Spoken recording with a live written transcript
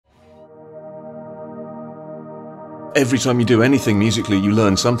Every time you do anything musically, you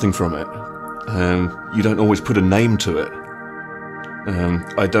learn something from it. You don't always put a name to it.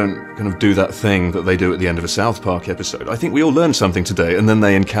 I don't kind of do that thing that they do at the end of a South Park episode. I think we all learned something today, and then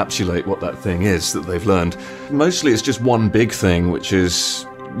they encapsulate what that thing is that they've learned. Mostly it's just one big thing, which is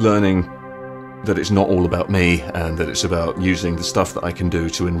learning that it's not all about me, and that it's about using the stuff that I can do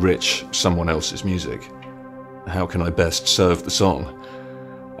to enrich someone else's music. How can I best serve the song?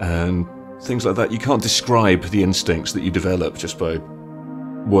 And things like that. You can't describe the instincts that you develop just by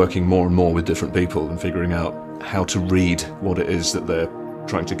working more and more with different people and figuring out how to read what it is that they're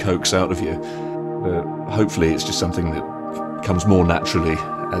trying to coax out of you. Hopefully it's just something that comes more naturally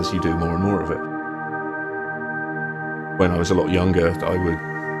as you do more and more of it. When I was a lot younger,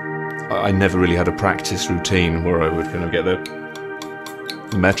 I never really had a practice routine where I would kind of get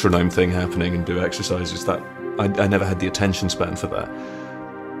the metronome thing happening and do exercises. That I never had the attention span for that.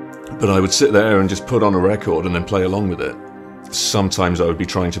 But I would sit there and just put on a record and then play along with it. Sometimes I would be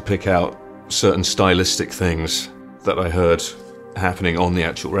trying to pick out certain stylistic things that I heard happening on the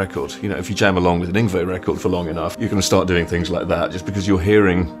actual record. You know, if you jam along with an Yngwie record for long enough, you're going to start doing things like that just because you're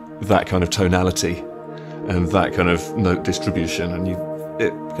hearing that kind of tonality and that kind of note distribution, and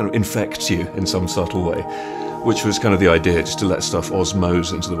it kind of infects you in some subtle way, which was kind of the idea, just to let stuff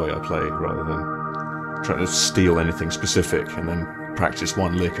osmose into the way I play rather than trying to steal anything specific and then practice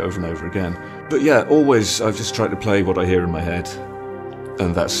one lick over and over again. But yeah, always I've just tried to play what I hear in my head,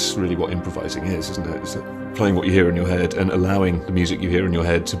 and that's really what improvising is, isn't it? It's playing what you hear in your head and allowing the music you hear in your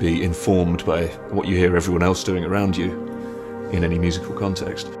head to be informed by what you hear everyone else doing around you in any musical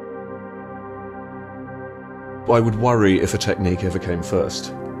context. I would worry if a technique ever came first.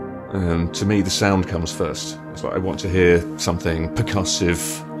 To me, the sound comes first. It's like I want to hear something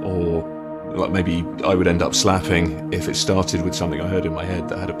percussive, or like maybe I would end up slapping if it started with something I heard in my head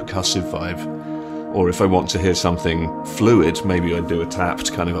that had a percussive vibe. Or if I want to hear something fluid, maybe I'd do a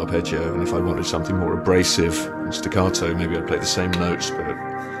tapped kind of arpeggio, and if I wanted something more abrasive and staccato, maybe I'd play the same notes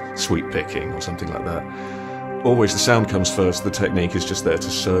but sweep picking or something like that. Always the sound comes first, the technique is just there to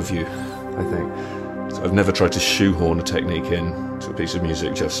serve you, I think. So I've never tried to shoehorn a technique in to a piece of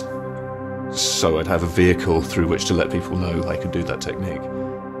music just so I'd have a vehicle through which to let people know I could do that technique.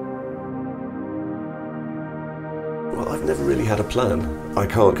 Well, I've never really had a plan. I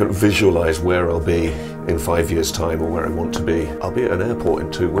can't kind of visualise where I'll be in 5 years' time or where I want to be. I'll be at an airport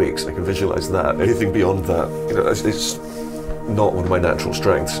in 2 weeks. I can visualise that. Anything beyond that, you know, it's not one of my natural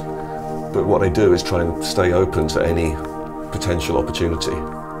strengths. But what I do is try and stay open to any potential opportunity.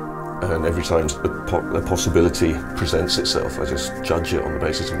 And every time a possibility presents itself, I just judge it on the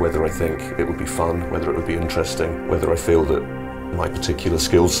basis of whether I think it would be fun, whether it would be interesting, whether I feel that my particular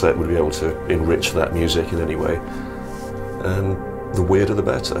skill set would be able to enrich that music in any way. And the weirder the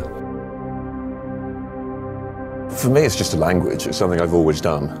better. For me, it's just a language. It's something I've always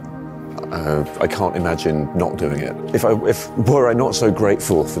done. I can't imagine not doing it. Were I not so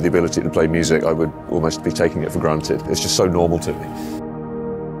grateful for the ability to play music, I would almost be taking it for granted. It's just so normal to me.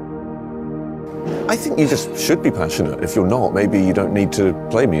 I think you just should be passionate. If you're not, maybe you don't need to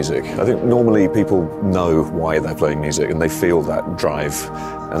play music. I think normally people know why they're playing music and they feel that drive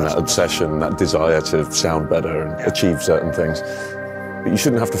and that obsession, that desire to sound better and achieve certain things. But you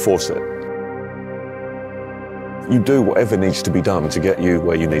shouldn't have to force it. You do whatever needs to be done to get you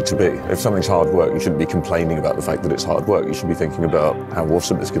where you need to be. If something's hard work, you shouldn't be complaining about the fact that it's hard work. You should be thinking about how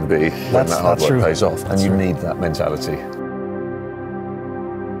awesome it's going to be when that hard work pays off. And you need that mentality.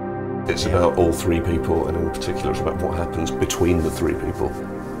 It's about all three people, and in particular it's about what happens between the three people.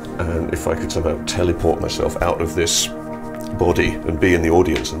 And if I could somehow teleport myself out of this body and be in the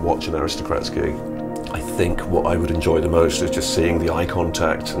audience and watch an Aristocrats gig, I think what I would enjoy the most is just seeing the eye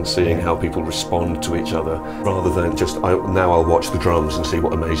contact and seeing how people respond to each other, rather than just, now I'll watch the drums and see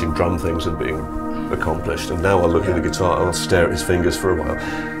what amazing drum things are being accomplished, and now I'll look at the guitar, I'll stare at his fingers for a while.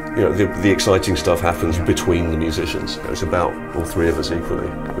 You know, the exciting stuff happens between the musicians. It's about all three of us equally,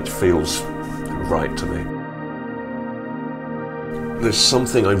 which feels right to me. There's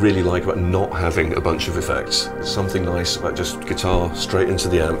something I really like about not having a bunch of effects. There's something nice about just guitar straight into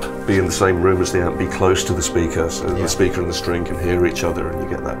the amp, be in the same room as the amp, be close to the speaker, so the speaker and the string can hear each other, and you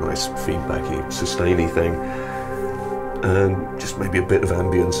get that nice feedbacky, sustainy thing. And just maybe a bit of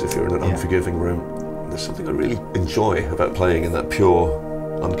ambience if you're in an unforgiving room. And there's something I really enjoy about playing in that pure,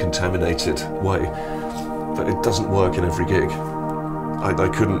 uncontaminated way, but it doesn't work in every gig. I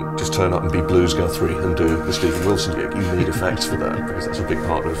couldn't just turn up and be Blues Guthrie and do the Stephen Wilson gig. You need effects for that, because that's a big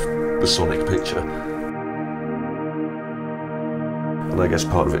part of the sonic picture. And I guess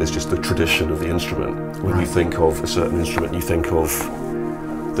part of it is just the tradition of the instrument. When you think of a certain instrument, you think of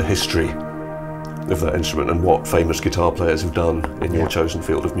the history of that instrument and what famous guitar players have done in your chosen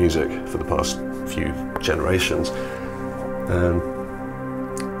field of music for the past few generations. And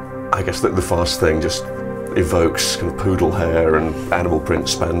I guess that the fast thing just evokes kind of poodle hair and animal print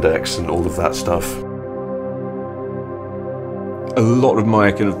spandex and all of that stuff. A lot of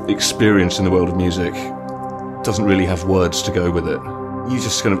my kind of experience in the world of music doesn't really have words to go with it. You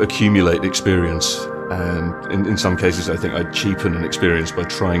just kind of accumulate experience, and in some cases I think I cheapen an experience by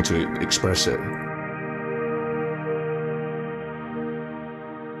trying to express it.